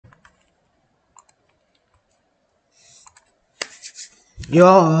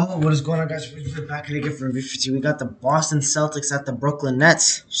Yo, what is going on, guys? We're back again for review 50. We got the Boston Celtics at the Brooklyn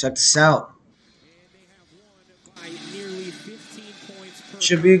Nets. Check this out.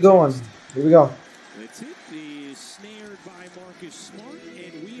 Should be going. Here we go. The tip is snared by Marcus Smart,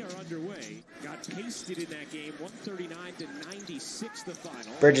 and we are underway. Got pasted in that game, 139-96 the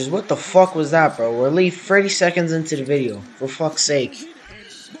final. Bridges, what the fuck was that, bro? We're leave 30 seconds into the video. For fuck's sake.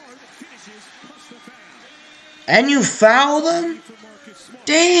 And you fouled him?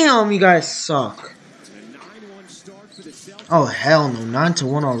 Damn, you guys suck. Oh, hell no.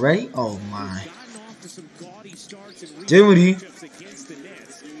 9-1 already? Oh, my. Dinwiddie. So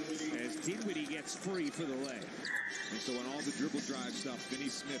on all the dribble drive stuff, Finney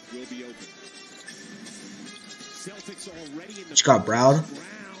Smith will be open. Celtics already in the Just got Brown.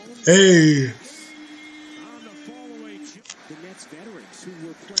 Hey.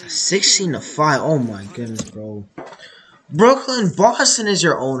 16-5. Oh my goodness, bro. Brooklyn, Boston is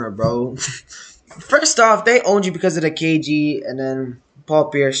your owner, bro. First off, they owned you because of the KG and then Paul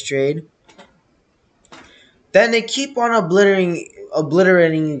Pierce trade. Then they keep on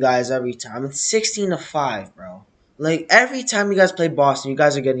obliterating you guys every time. It's 16-5, bro. Like, every time you guys play Boston, you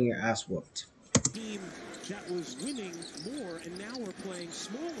guys are getting your ass whooped. Team that was winning more, and now we're playing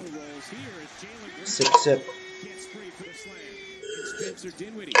smaller roles here as Jalen Sip. gets free for the slam. It's Spencer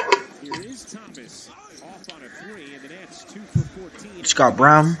Dinwiddie. Here is Thomas off on a 3, and the Nets 2 for 14. Just got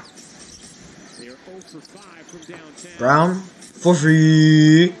Brown. They are 0 for 5 from downtown. Brown for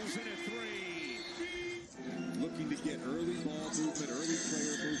free. Looking to get early ball movement, early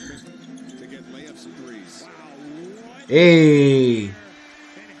player movement to get layups and threes. Hey.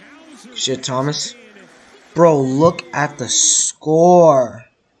 Shit, Thomas. Bro, look at the score.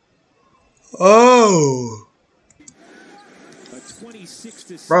 Oh.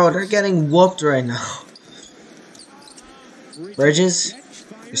 Bro, they're getting whooped right now. Bridges.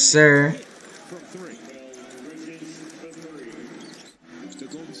 Yes, sir. The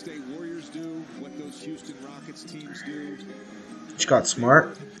Golden State Warriors do what those Houston Rockets teams do. Just got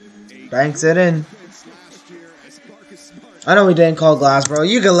Smart. Banks it in. I know we didn't call glass, bro.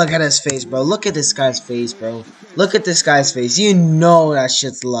 You can look at his face, bro. Look at this guy's face, bro. Look at this guy's face. You know that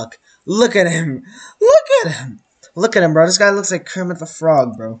shit's luck. Look at him. Look at him. Look at him, bro. This guy looks like Kermit the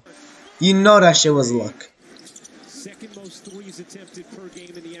Frog, bro. You know that shit was luck. Second most threes attempted per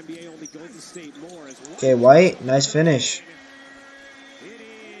game in the NBA. Only Golden State more as well. Okay, White. Nice finish. It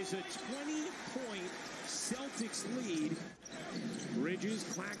is a 20-point Celtics lead. Bridges,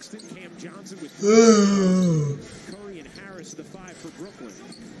 Claxton, Cam Johnson with Curry and Harris, the 5 for Brooklyn.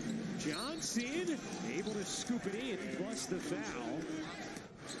 Johnson able to scoop it in, plus the foul.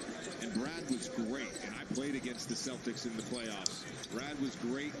 And Brad was great, and I played against the Celtics in the playoffs. Brad was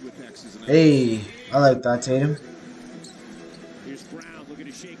great with X's and O's. Hey, I like that, Tatum. Here's Brown looking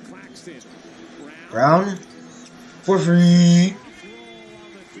to shake Claxton. Brown for free.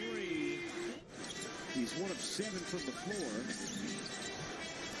 He's 1 of 7 from the floor.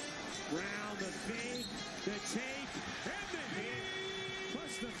 Brown, the fake, the take, and the hit,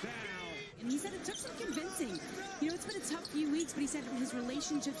 plus the foul. And he said it took some convincing. You know, it's been a tough few weeks, but he said his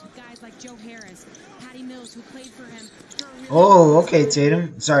relationships with guys like Joe Harris, Patty Mills, who played for him. Oh, okay,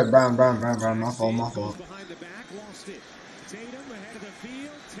 Tatum. Sorry, Brown. My fault. Behind the back, lost it. Tatum ahead of the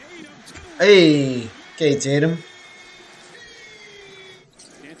field. Tatum to the Hey, okay, Tatum.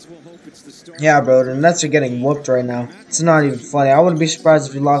 Nets will hope it's the start. Yeah, bro, the Nets are getting whooped right now. It's not even funny. I wouldn't be surprised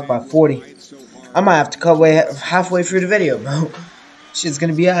if we lost by 40. I might have to cut halfway through the video, bro. Shit's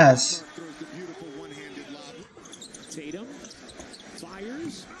gonna be ass. Tatum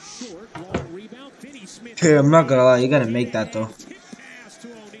fires short, long rebound. Finney Smith. Okay, I'm not gonna lie, you gotta make that though. Tip pass to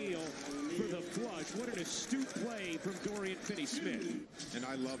O'Neal for the flush. What an astute play from Dorian Finney-Smith. And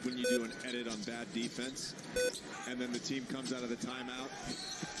I love when you do an edit on bad defense, and then the team comes out of the timeout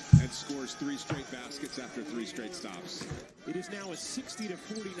and scores 3 straight baskets after 3 straight stops. It is now a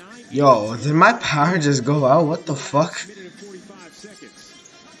 60-49. Yo, did my power just go out? What the fuck? Minute and 45 seconds.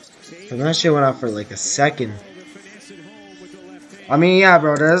 And that shit went out for like a second. I mean, yeah,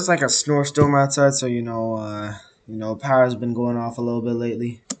 bro, there's like a snowstorm outside, so you know, power's been going off a little bit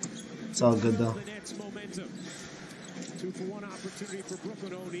lately. It's all good though.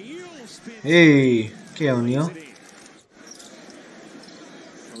 Hey, okay, O'Neal.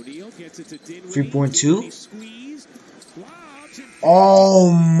 3.2.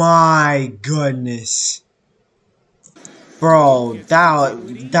 Oh my goodness. Bro,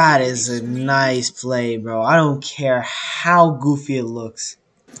 that is a nice play, bro. I don't care how goofy it looks.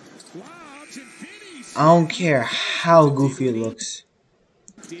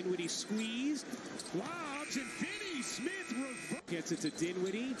 Dinwiddie squeezed. Lobs and Finney Smith gets it to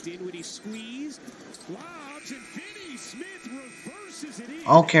Dinwiddie. Dinwiddie squeezed. Lobs and Finney Smith reverses it in.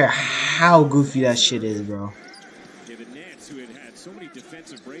 I don't care how goofy that shit is, bro. Yeah, the Nets, who had so many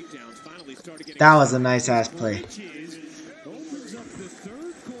defensive breakdowns, finally started getting. That was a nice ass play. Opens up the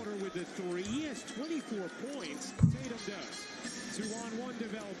third quarter with the three. He has 24 points. Tatum does. 2-on-1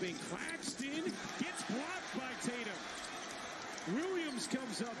 developing. Claxton gets blocked by Tatum. Williams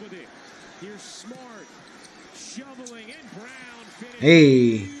comes up with it. Here's Smart shoveling and Brown finish.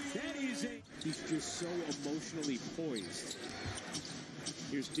 Hey. That is he's just so emotionally poised.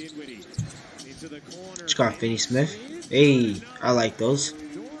 Here's Dinwiddie into the corner. Just got Finney Smith. Hey, I like those.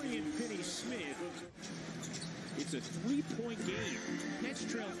 Dorian Finney-Smith. It's a 3-point game. Nets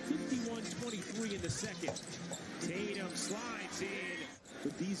trail 51-23 in the second. Tatum slides in,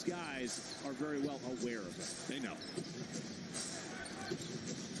 but these guys are very well aware of it. They know.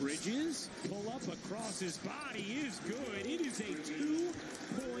 Bridges pull up across his body is good. It is a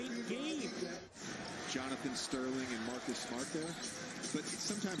 2-point game. Jonathan Sterling and Marcus Smart there, but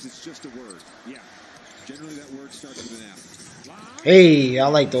sometimes it's just a word. Yeah. Generally, that word starts with an F. Hey, I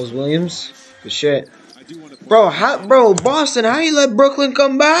like those Williams. Good shit. I do want to Bro, Boston, how you let Brooklyn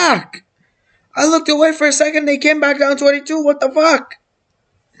come back? I looked away for a second. They came back down 22. What the fuck?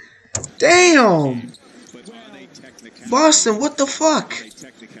 Damn. Boston, what the fuck?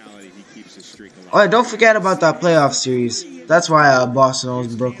 Oh, don't forget about that playoff series. That's why Boston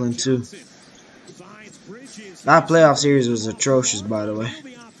owns Brooklyn too. That playoff series was atrocious, by the way.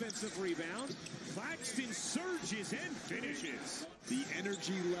 The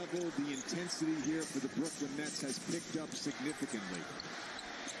energy level, the intensity here for the Brooklyn Nets has picked up significantly.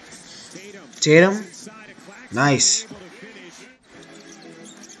 Tatum, nice.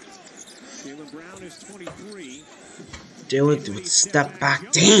 Dinwiddie with step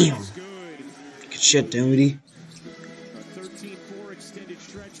back. Damn. Good shit, Dinwiddie. A 13-4 extended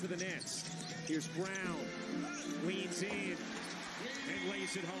stretch for the Nets. Here's Brown. Leans in and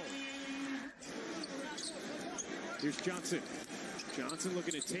lays it home. Here's Johnson. Johnson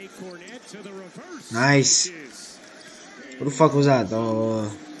looking to take Cornette to the reverse. Nice. What the fuck was that, though?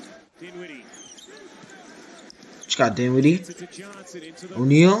 Dinwiddie. Just got Dinwiddie.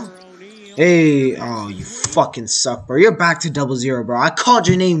 O'Neal. Hey, oh, you fucking suck, bro. You're back to 0-0, bro. I called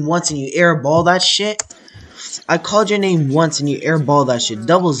your name once and you airball that shit. I called your name once and you airball that shit.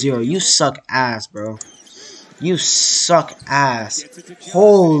 0-0. You suck ass, bro. You suck ass.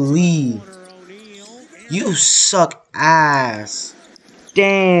 Holy. You suck ass.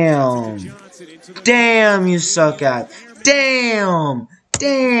 Damn. Damn, you suck ass. Damn.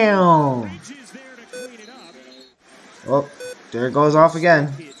 Damn. Oh, there it goes off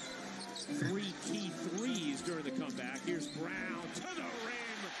again. Three key threes during the comeback. Here's Brown to the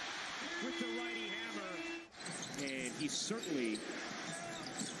rim with the righty hammer. And he certainly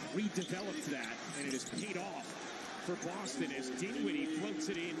redeveloped that, and it has paid off for Boston as Dinwiddie floats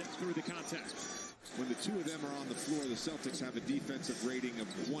it in through the contact. When the two of them are on the floor, the Celtics have a defensive rating of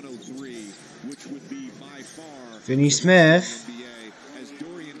 103, which would be by far Finney Smith. NBA, as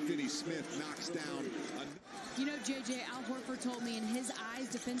Dorian Finney-Smith knocks down. You know, JJ, Al Horford told me in his eyes,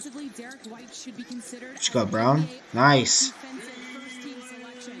 defensively, Derek White should be considered. Just got Brown. Nice.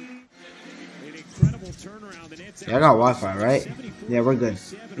 An incredible turnaround. The Nets Yeah, I got Wi-Fi, right? Yeah, we're good.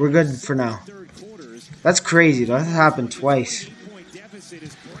 We're good for now. That's crazy, though. That happened twice.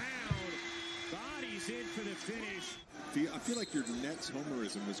 I feel like your Nets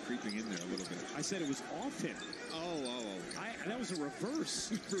homerism was creeping in there a little bit. I said it was off him. That was a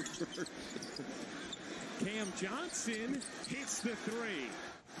reverse. Cam Johnson hits the three.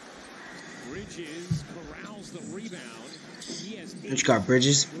 Bridges corrals the rebound. He has Just got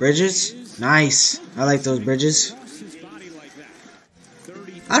Bridges. Bridges. Nice. I like those Bridges.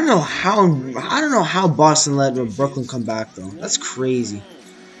 I don't know how Boston let Brooklyn come back though. That's crazy.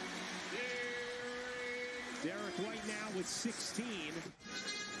 Derek White now with 16.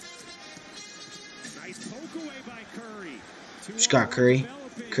 Nice poke away by Curry. Just got Curry.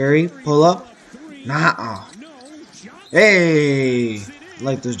 Curry, pull up. Nah. Hey, I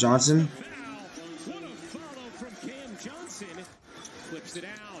like this Johnson. What a follow from Cam Johnson. Flips it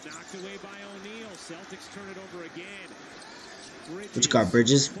out, knocked away by O'Neal. Celtics turn it over again. What you got,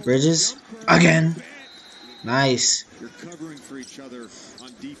 Bridges? Bridges again. Nice. You're covering for each other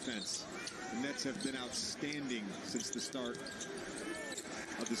on defense. The Nets have been outstanding since the start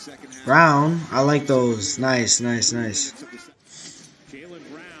of the second half. Brown, I like those. Nice, nice, nice. Jaylen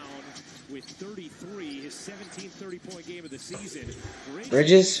Brown with 33, his 17th 30-point game of the season.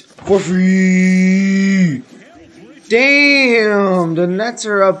 Bridges for free. Damn. Damn, the Nets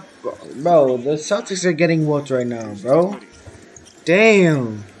are up, bro. The Celtics are getting whooped right now, bro.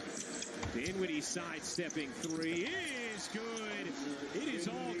 Damn. Dinwiddie sidestepping three is good. It is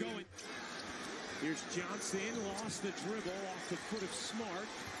all going. Here's Johnson, lost the dribble off the foot of Smart.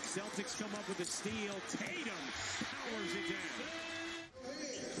 Celtics come up with a steal. Tatum powers it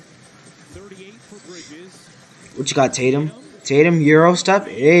down. 38 for Bridges. What you got, Tatum? Tatum, Euro step?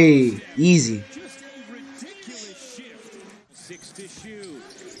 Hey, easy. Just a ridiculous shift. 6 to shoot.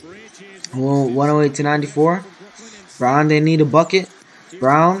 Bridges. Well, 108 to 94. Brown, they need a bucket.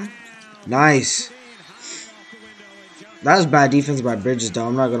 Brown, nice. That was bad defense by Bridges, though.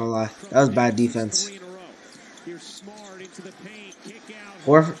 I'm not gonna lie. That was bad defense. Here's Smart into the paint. Kick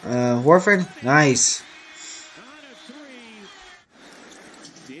out. Horford, nice.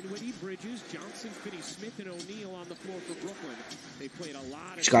 Dinwiddie, Bridges, Johnson, Finney-Smith, and O'Neal on the floor for Brooklyn. They played a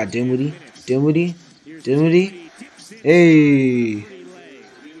lot of. You got Dinwiddie. Hey.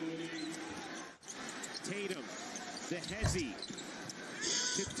 Tatum, the hezzy.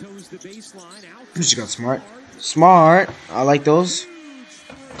 Tiptoes the baseline out. You got Smart. Smart. I like those.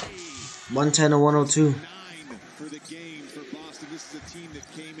 110 to 102. For the game for Boston. This is a team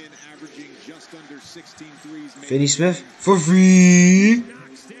that came in averaging just under 16 threes. Finney-Smith for free.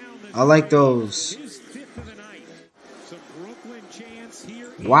 I like those.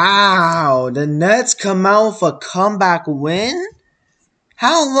 Wow, the Nets come out for a comeback win?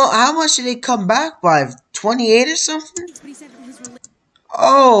 How much did they come back by? 28 or something?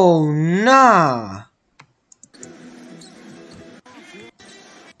 Oh, nah.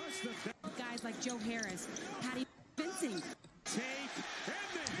 Guys like Joe Harris, Patty Mills.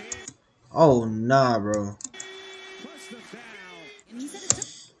 Oh, nah, bro.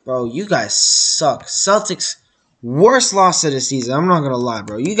 Bro, you guys suck. Celtics, worst loss of the season. I'm not gonna lie,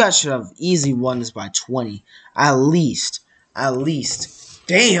 bro. You guys should have easily won this by 20. At least.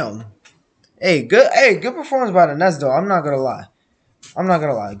 Damn. Hey, good performance by the Nets, though. I'm not gonna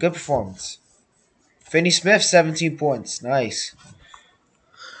lie. Good performance. Finney-Smith, 17 points. Nice.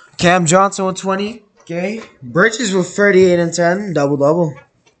 Cam Johnson with 20. Okay. Bridges with 38 and 10. Double-double.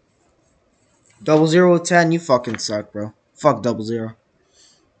 0-0 with 10. You fucking suck, bro. Fuck 0-0.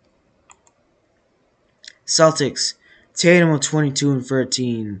 Celtics. Tatum with 22 and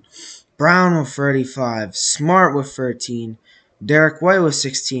 13. Brown with 35. Smart with 13. Derek White with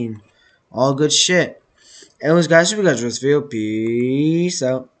 16. All good shit. Anyways, guys, hope you guys enjoyed this video. Peace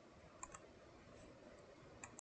out.